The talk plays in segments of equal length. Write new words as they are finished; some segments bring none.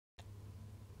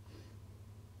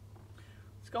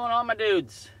going on, my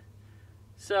dudes?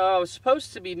 So I was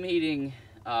supposed to be meeting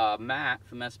Matt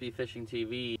from SB Fishing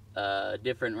TV,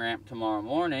 different ramp tomorrow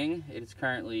morning. It's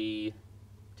currently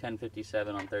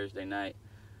 10:57 on Thursday night.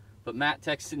 But Matt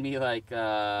texted me like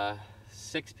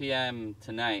 6 p.m.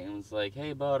 tonight and was like,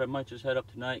 hey bud, I might just head up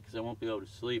tonight because I won't be able to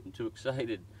sleep. I'm too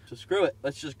excited. So screw it.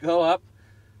 Let's just go up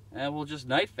and we'll just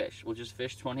night fish. We'll just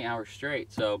fish 20 hours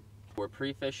straight. So we're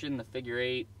pre-fishing the figure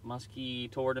 8 Musky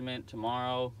tournament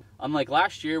tomorrow. Unlike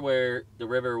last year where the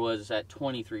river was at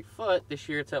 23 foot, this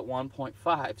year it's at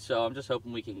 1.5. So I'm just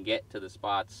hoping we can get to the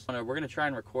spots. We're going to try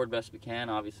and record best we can.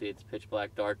 Obviously it's pitch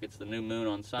black dark. It's the new moon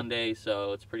on Sunday,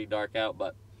 so it's pretty dark out,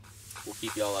 but we'll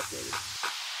keep you all updated.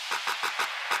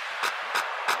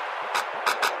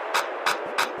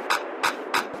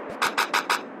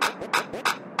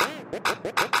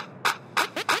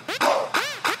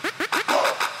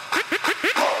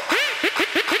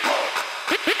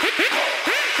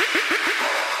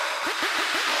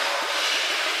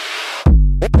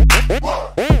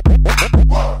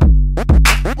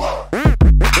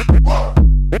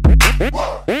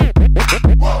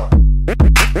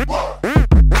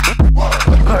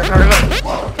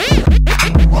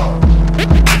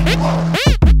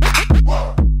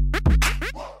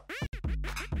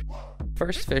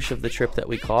 First fish of the trip that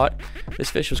we caught. This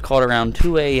fish was caught around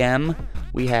 2 a.m.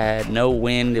 We had no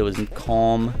wind, it was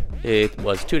calm. It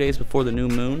was 2 days before the new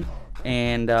moon,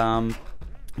 and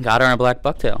got her on a black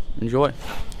bucktail. Enjoy.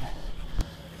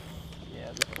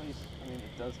 Yeah, this place, I mean,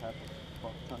 it does have a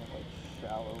ton of like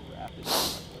shallow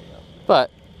rapids way up.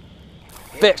 But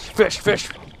fish.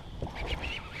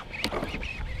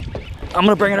 I'm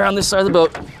gonna bring it around this side of the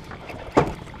boat.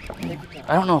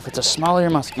 I don't know if it's a smallie or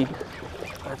muskie.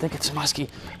 I think it's a muskie.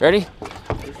 Ready?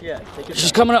 Yeah, take it.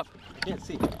 She's coming up. I can't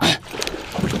see.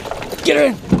 Get her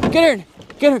in.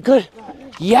 Get her. Good.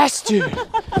 Yes, dude.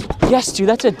 Yes, dude.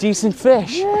 That's a decent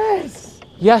fish.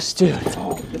 Yes, dude.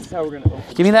 This is how we're gonna open.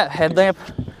 Give me that headlamp.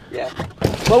 Yeah.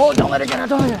 Whoa, don't let her get her.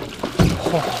 Don't let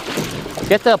her.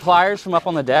 Get the pliers from up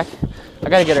on the deck. I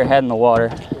gotta get her head in the water.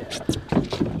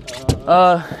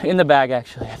 In the bag,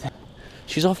 actually, I think.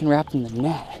 She's often wrapped in the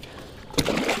net.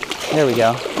 There we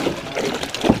go.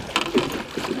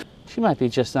 She might be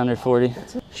just under 40.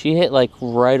 She hit like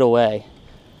right away.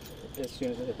 As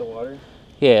soon as it hit the water?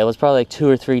 Yeah, it was probably like 2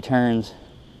 or 3 turns.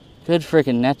 Good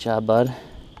freaking net job, bud.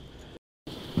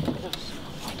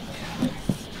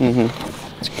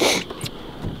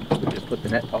 Just put the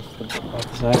net off the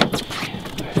side.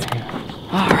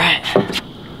 All right.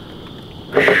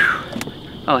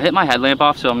 Oh, hit my headlamp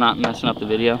off so I'm not messing up the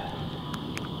video.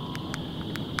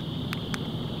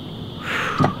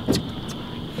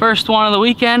 First one of the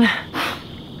weekend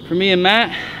for me and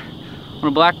Matt on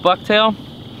a black bucktail.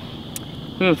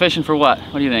 We've been fishing for what?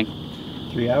 What do you think?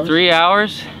 3 hours? 3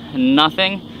 hours and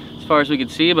nothing as far as we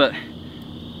could see, but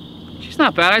she's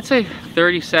not bad. I'd say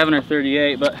 37 or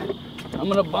 38, but I'm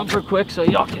gonna bump her quick so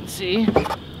y'all can see.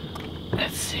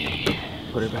 Let's see.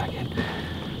 Put her back in.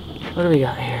 What do we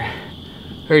got here?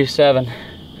 37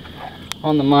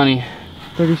 on the money.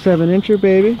 37 incher,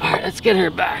 baby. All right, let's get her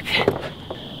back.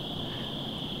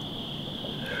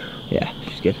 Yeah,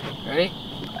 she's good. Ready?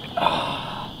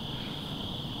 Oh.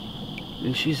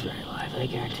 And she's very lively, I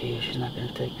guarantee you. She's not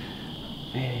gonna take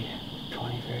maybe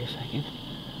 20, 30 seconds.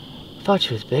 I thought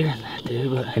she was bigger than that,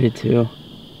 dude, but I did too.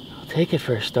 I'll take it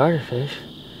for a starter fish.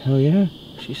 Hell yeah.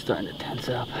 She's starting to tense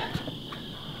up.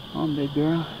 Come on, big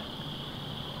girl.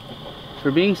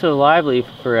 For being so lively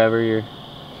forever, you're...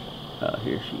 Oh,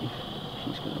 here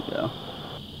she's gonna go.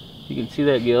 You can see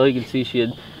that gill. You can see she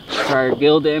had prior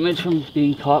gill damage from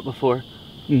being caught before.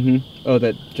 Oh,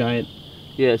 that giant...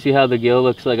 Yeah, see how the gill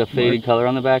looks like a faded color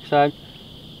on the backside?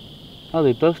 Oh,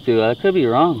 they both do. I could be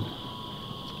wrong.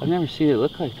 I've never seen it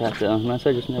look like that though, unless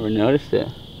I just never noticed it.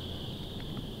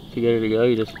 To get her to go,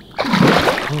 you just...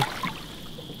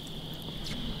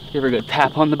 Give her a good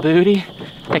tap on the booty.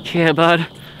 Heck yeah, bud.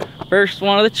 First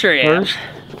one of the trip. First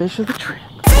fish of the trip.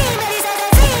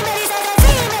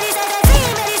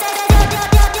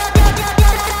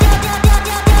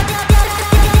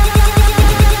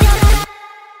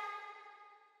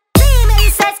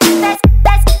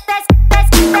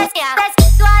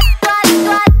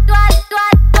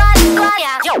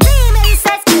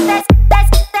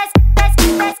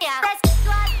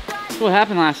 What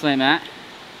happened last night, Matt?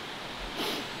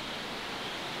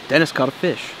 Dennis caught a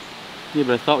fish. Yeah,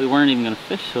 but I thought we weren't even gonna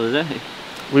fish till today.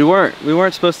 We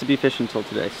weren't supposed to be fishing until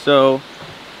today. So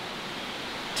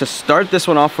to start this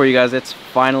one off for you guys, it's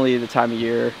finally the time of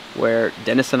year where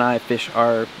Dennis and I fish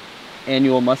our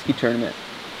annual Musky tournament.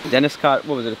 Dennis caught,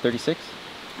 what was it, a 36?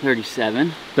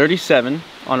 37. 37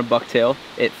 on a bucktail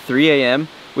at 3 a.m.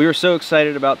 we were so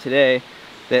excited about today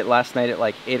that last night at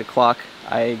like 8 o'clock,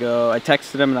 I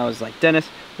texted him and I was like, Dennis,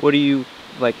 what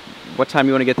time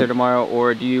you want to get there tomorrow,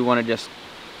 or do you want to just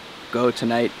go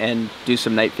tonight and do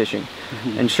some night fishing?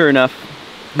 And sure enough,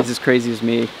 he's as crazy as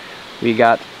me. We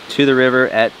got to the river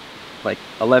at like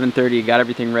 11:30, got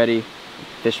everything ready,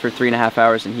 fished for 3.5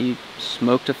 hours, and he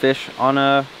smoked a fish on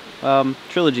a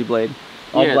trilogy blade,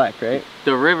 all black, right?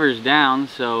 The river's down,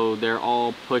 so they're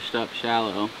all pushed up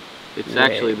shallow. It's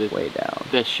actually way down.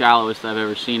 The shallowest I've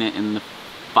ever seen it in the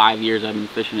 5 years I've been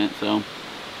fishing it, so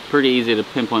pretty easy to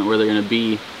pinpoint where they're going to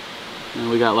be. And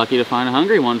we got lucky to find a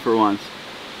hungry one for once.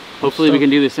 Hopefully we can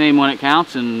do the same when it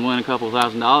counts and win a couple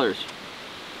 $1,000.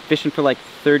 Fishing for like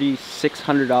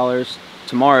 $3,600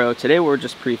 tomorrow. Today we're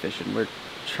just pre-fishing. We're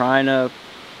trying to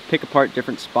pick apart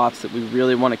different spots that we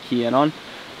really want to key in on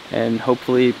and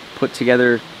hopefully put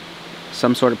together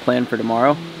some sort of plan for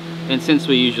tomorrow. And since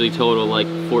we usually total like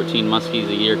 14 muskies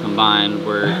a year combined,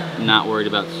 we're not worried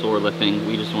about sore lipping.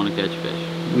 We just want to catch fish.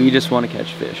 We just want to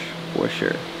catch fish, for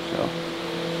sure. So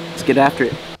let's get after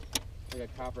it. Like a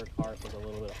copper carp with a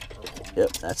little bit of purple.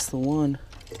 Yep, that's the one.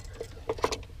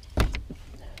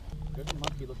 There's a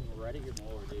muskie looking right at your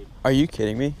molar, dude. Are you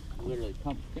kidding me? Literally,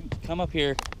 come up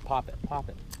here, pop it.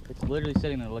 It's literally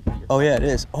sitting there looking at your. Oh yeah, it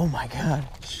is. Oh my god.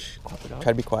 Shh.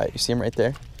 Try to be quiet. You see him right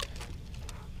there?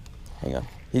 Hang on.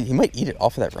 He might eat it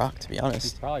off of that rock, to be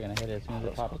honest. He's probably gonna hit it as soon as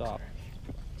it pops off.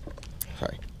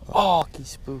 Sorry. Oh, he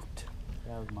spooked.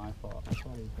 That was my fault. I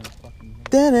thought he was gonna fucking hit it.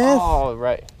 Dennis! Oh,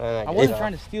 right. I wasn't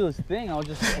trying to steal his thing. I was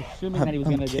just assuming that he was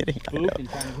gonna get spooked and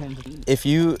trying to get him to eat.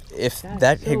 If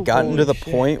that had gotten to the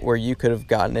point where you could have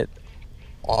gotten it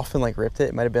off and like ripped it,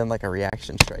 it might have been like a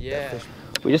reaction strike. Yeah.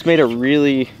 We just made a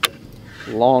really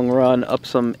long run up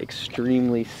some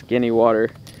extremely skinny water.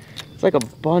 It's like a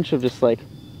bunch of just like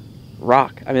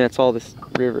rock. I mean, that's all this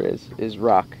river is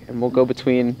rock. And we'll go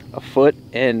between a foot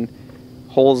and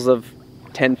holes of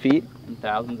 10 feet. And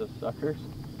thousands of suckers.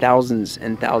 Thousands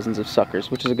and thousands of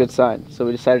suckers, which is a good sign. So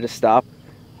we decided to stop.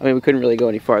 I mean, we couldn't really go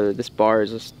any farther. This bar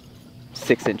is just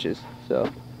 6 inches. So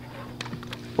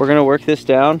we're gonna work this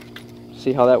down,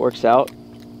 see how that works out,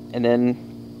 and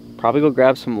then probably go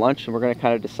grab some lunch, and we're gonna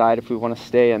kind of decide if we want to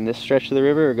stay on this stretch of the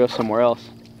river or go somewhere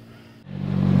else.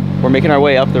 We're making our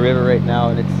way up the river right now,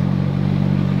 and it's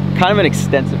kind of an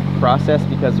extensive process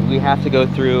because we have to go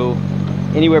through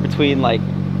anywhere between like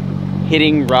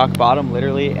hitting rock bottom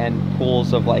literally and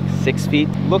pools of like 6 feet.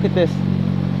 Look at this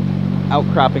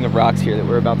outcropping of rocks here that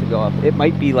we're about to go up. It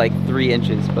might be like 3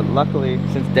 inches, but luckily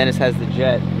since Dennis has the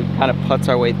jet, we kind of putts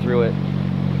our way through it.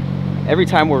 Every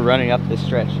time we're running up this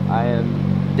stretch, I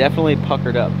am definitely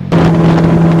puckered up.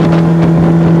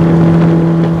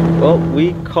 Well,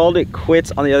 we called it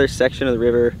quits on the other section of the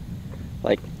river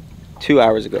like 2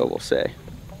 hours ago, we'll say.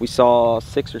 We saw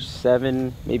 6 or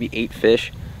 7, maybe 8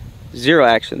 fish. Zero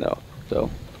action though. So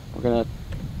we're gonna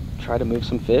try to move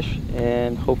some fish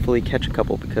and hopefully catch a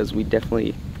couple because we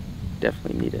definitely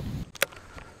need it.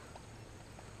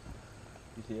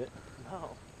 You see it?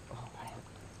 No. Oh man.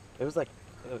 It was like,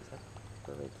 no,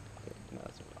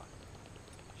 that's a rock.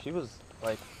 She was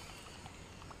like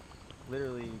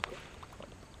literally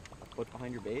a foot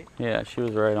behind your bait. Yeah, she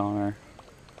was right on her.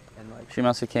 And like she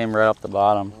must have came right up the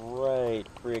bottom. Right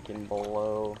freaking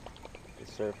below the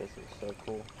surface. It was so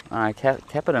cool. I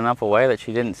kept it enough away that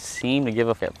she didn't seem to give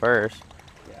up at first.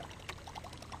 Yeah.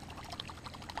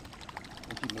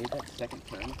 When she made that second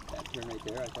turn, that turn right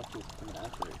there, I thought she was coming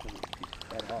after it because she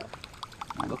sped off.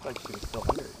 It looked like she was still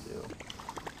under it too.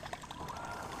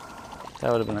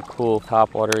 That would have been a cool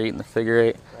topwater eating the figure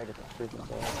 8. Right at the freaking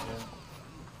bottom, yeah.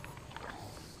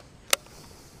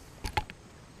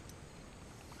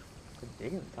 Good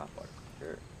digging the topwater for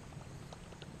sure.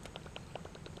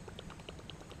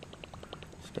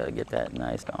 Just gotta get that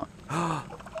nice going.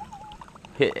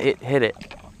 hit it. Hit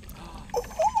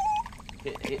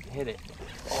it.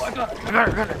 Oh, I got it.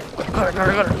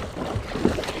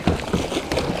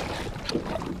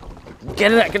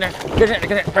 Get in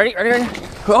there. Ready?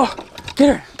 Oh, get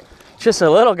her. Just a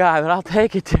little guy, but I'll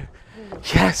take it too.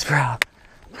 Yes, bro. I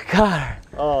got her.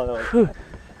 Oh, no.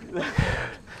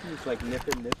 It's like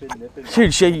nipping.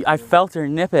 Dude, I felt her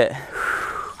nip it.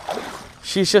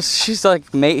 She's like,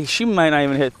 she might not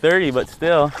even hit 30, but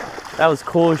still, that was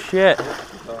cool as shit.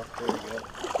 Oh, there we go.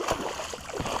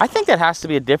 I think that has to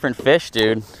be a different fish,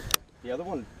 dude. The other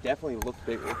one definitely looked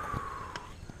bigger.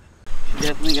 She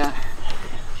definitely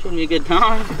showed me a good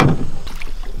time.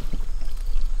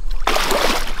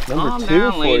 Number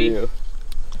 2 for you.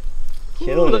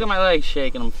 Ooh, look at my legs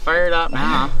shaking. I'm fired up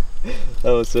now.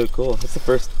 That was so cool. That's the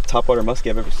first topwater muskie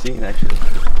I've ever seen, actually.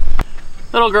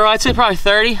 Little girl, I'd say probably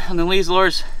 30, and then Lee's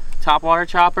lure's topwater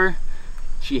chopper.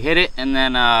 She hit it and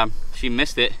then she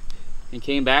missed it and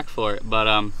came back for it.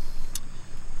 But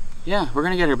yeah, we're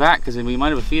gonna get her back because we might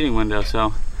have a feeding window.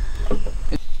 So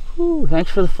whew,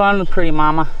 thanks for the fun, pretty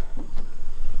mama.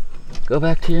 Go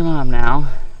back to your mom now.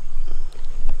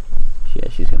 Yeah,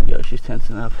 she's gonna go. She's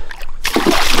tensing up.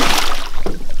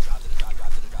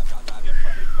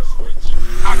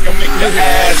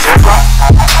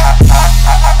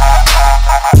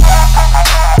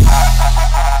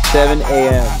 7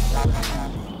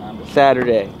 a.m.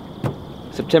 Saturday,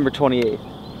 September 28th.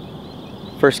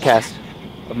 First cast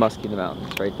of Musky in the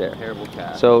mountains, right there. Terrible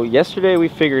cast. So yesterday we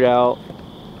figured out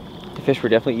the fish were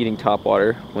definitely eating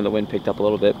topwater when the wind picked up a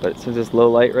little bit, but since it's low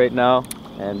light right now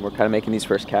and we're kind of making these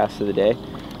first casts of the day,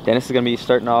 Dennis is going to be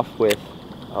starting off with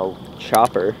a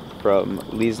chopper from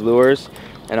Lee's Lures,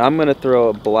 and I'm going to throw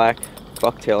a black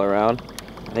bucktail around.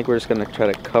 I think we're just going to try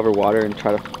to cover water and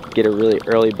try to get a really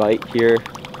early bite here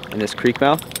in this creek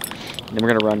mouth. And then we're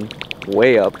going to run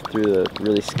way up through the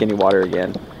really skinny water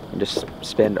again and just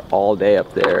spend all day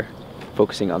up there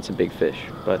focusing on some big fish.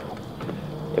 But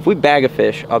if we bag a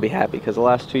fish, I'll be happy, because the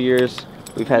last 2 years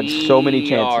we've had so many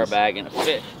chances. We are bagging a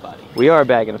fish, buddy. We are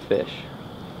bagging a fish.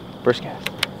 First cast.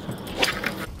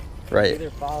 Right. Either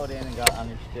followed in and got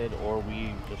understood, or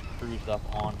we just cruised up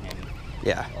on him.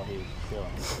 Yeah. While he was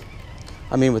chilling.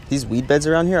 I mean, with these weed beds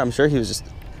around here, I'm sure he was just,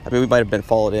 I mean, we might have been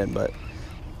followed in, but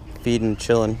feeding,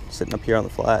 chilling, sitting up here on the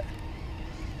flat.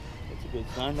 That's a good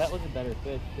sign. That was a better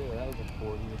fish, too. That was a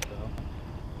 40 or so.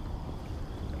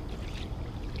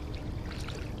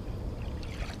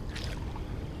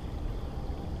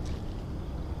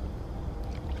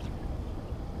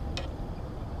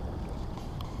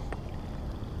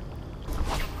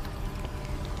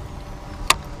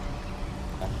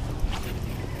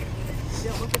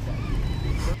 Yeah, look at that.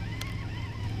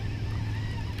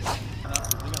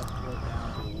 We're gonna float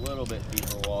down to a little bit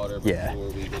deeper water before Yeah. we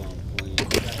go on clean.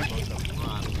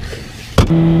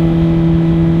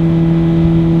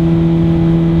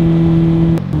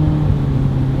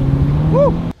 Woo!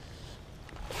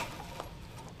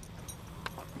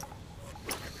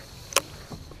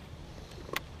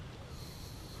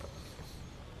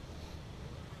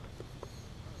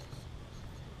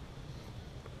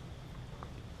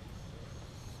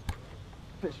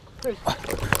 Fish, fish.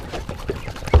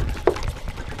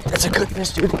 That's a good fish,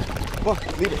 dude. Come on,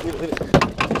 leave it, leave it, leave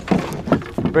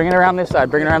it. Bring it around this side.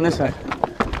 Bring it around this side.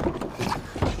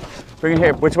 Bring it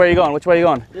here. Which way are you going? Which way are you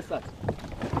going? This side.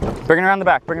 Bring it around the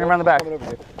back. Bring it around the back. Coming over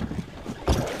here.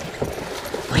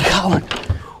 We got one.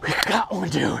 We got one,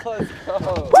 dude. Let's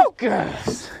go.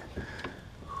 Focus.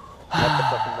 Got the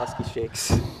fucking musky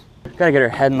shakes. Gotta get her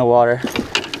head in the water. Can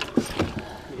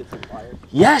we get some fire?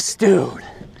 Yes, dude.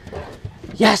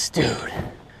 Yes, dude.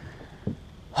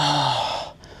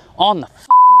 On the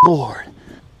f***ing board.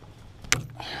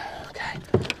 Okay.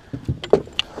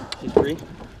 She's free?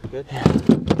 Good? Yeah.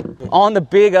 On the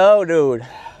big O, dude.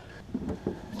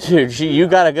 Dude, you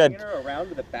got a good. Her around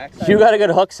with the backside. You got a good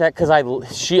hook set, because I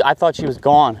thought she was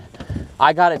gone.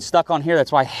 I got it stuck on here.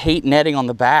 That's why I hate netting on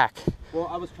the back. Well,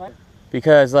 I was trying.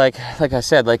 Because like I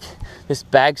said, like this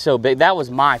bag's so big. That was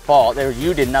my fault.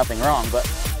 You did nothing wrong, but.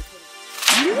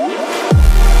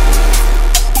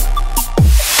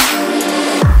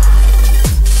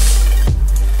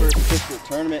 First fish for the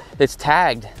tournament. It's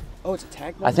tagged. Oh, it's a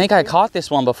tag one? I think I caught this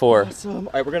one before. Awesome.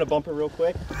 All right, we're gonna bump her real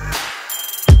quick.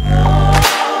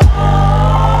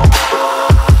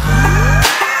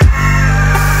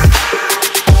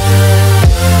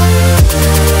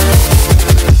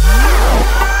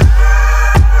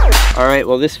 All right,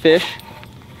 well, this fish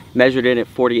measured in at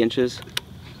 40 inches.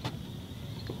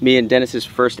 Me and Dennis's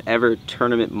first ever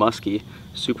tournament muskie.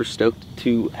 Super stoked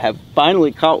to have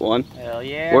finally caught one. Hell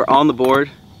yeah. We're on the board.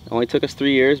 It only took us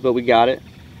 3 years, but we got it.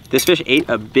 This fish ate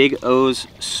a Big O's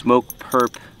smoke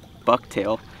perp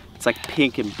bucktail. It's like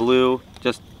pink and blue,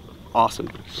 just awesome.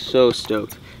 So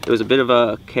stoked. It was a bit of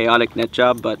a chaotic net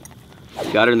job, but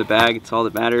got her in the bag. It's all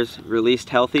that matters. Released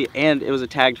healthy, and it was a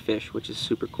tagged fish, which is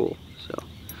super cool. So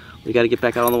we got to get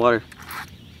back out on the water.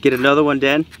 Get another one,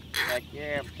 Den. Heck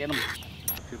yeah, get them.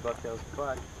 2 bucktails,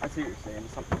 but I see what you're saying.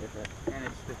 It's something different. And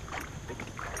it's the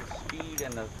speed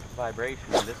and the vibration.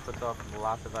 This puts off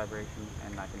lots of vibration,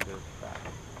 and I can do it fast.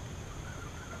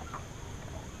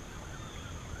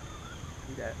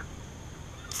 See that?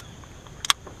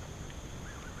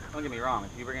 Don't get me wrong,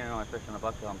 if you bring in another fish on a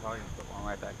bucktail, I'm probably gonna put one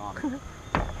right back on.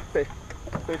 Fish.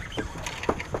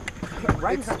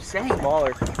 Right as I'm saying.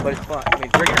 Smaller, but it's fun. I mean,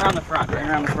 Bring it around the front, bring it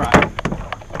around the front.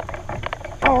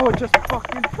 oh, it just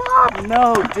fucking popped.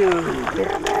 No, dude.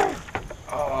 Damn it.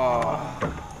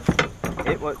 Oh.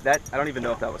 It was that. I don't even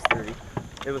know if that was 30.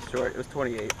 It was short. It was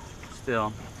 28.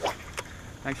 Still.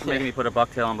 Thanks for making me put a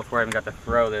bucktail on before I even got to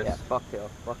throw this. Yeah, bucktail.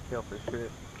 Bucktail for sure.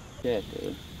 Yeah,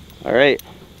 dude. All right.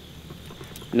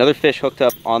 Another fish hooked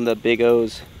up on the Big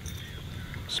O's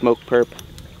smoke perp.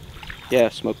 Yeah,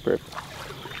 smoke perp.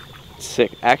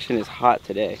 Sick. Action is hot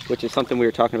today, which is something we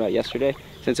were talking about yesterday.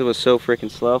 Since it was so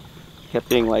freaking slow, kept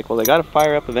being like, well, they got to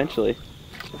fire up eventually.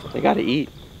 They got to eat.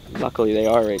 Luckily, they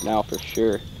are right now for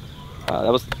sure.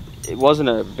 It wasn't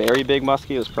a very big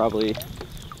muskie. It was probably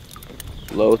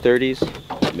low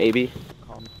 30s, maybe.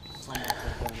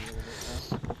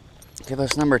 Give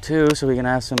us number 2 so we can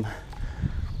have some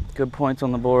good points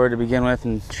on the board to begin with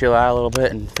and chill out a little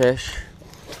bit and fish.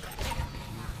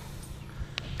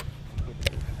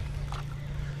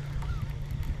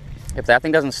 If that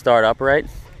thing doesn't start up right,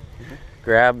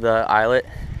 grab the eyelet.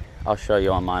 I'll show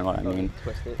you on mine what I mean.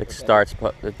 It starts,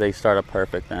 they start up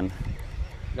perfect then.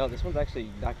 No, this one's actually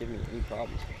not giving me any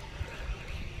problems.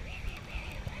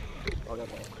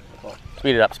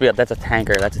 Speed it up, speed up. That's a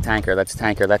tanker, that's a tanker, that's a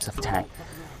tanker, that's a tank.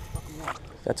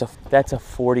 That's a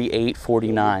 48,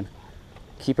 49.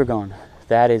 Keep her going.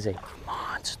 That is a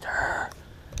monster.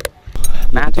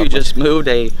 Matthew just moved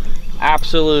a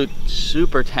absolute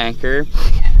super tanker.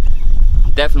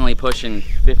 Definitely pushing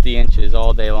 50 inches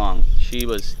all day long. She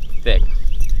was thick.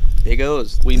 Big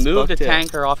O's. We moved a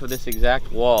tanker off of this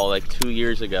exact wall like 2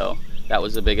 years ago. That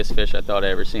was the biggest fish I thought I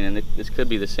ever seen, and this could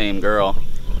be the same girl.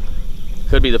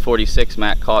 Could be the 46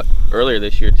 Matt caught earlier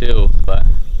this year too, but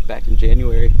back in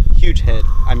January. Huge head.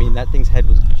 I mean, that thing's head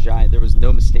was giant. There was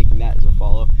no mistaking that as a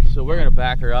follow. So we're gonna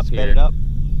back her up Sped here, it up,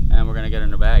 and we're gonna get her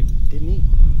in the bag. Didn't eat.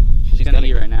 She's gonna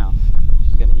eat right now.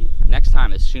 She's gonna eat. Next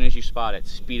time, as soon as you spot it,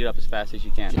 speed it up as fast as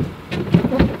you can.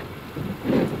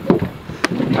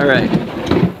 All right,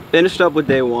 finished up with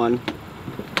day 1.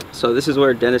 So this is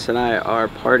where Dennis and I are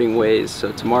parting ways.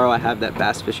 So tomorrow I have that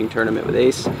bass fishing tournament with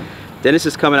Ace. Dennis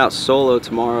is coming out solo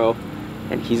tomorrow,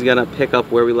 and he's gonna pick up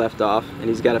where we left off, and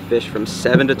he's got to fish from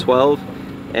 7 to 12,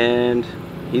 and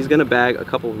he's gonna bag a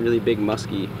couple really big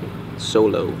muskie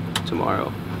solo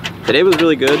tomorrow. Today was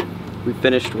really good. We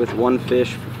finished with 1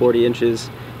 fish for 40 inches,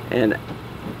 and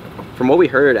from what we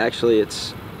heard, actually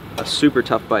it's a super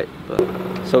tough bite.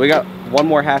 So we got 1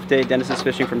 more half day. Dennis is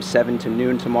fishing from 7 to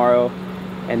noon tomorrow,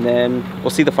 and then we'll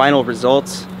see the final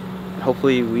results.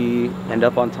 Hopefully we end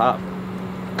up on top.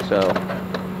 So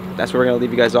that's where we're gonna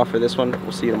leave you guys off for this one.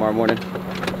 We'll see you tomorrow morning.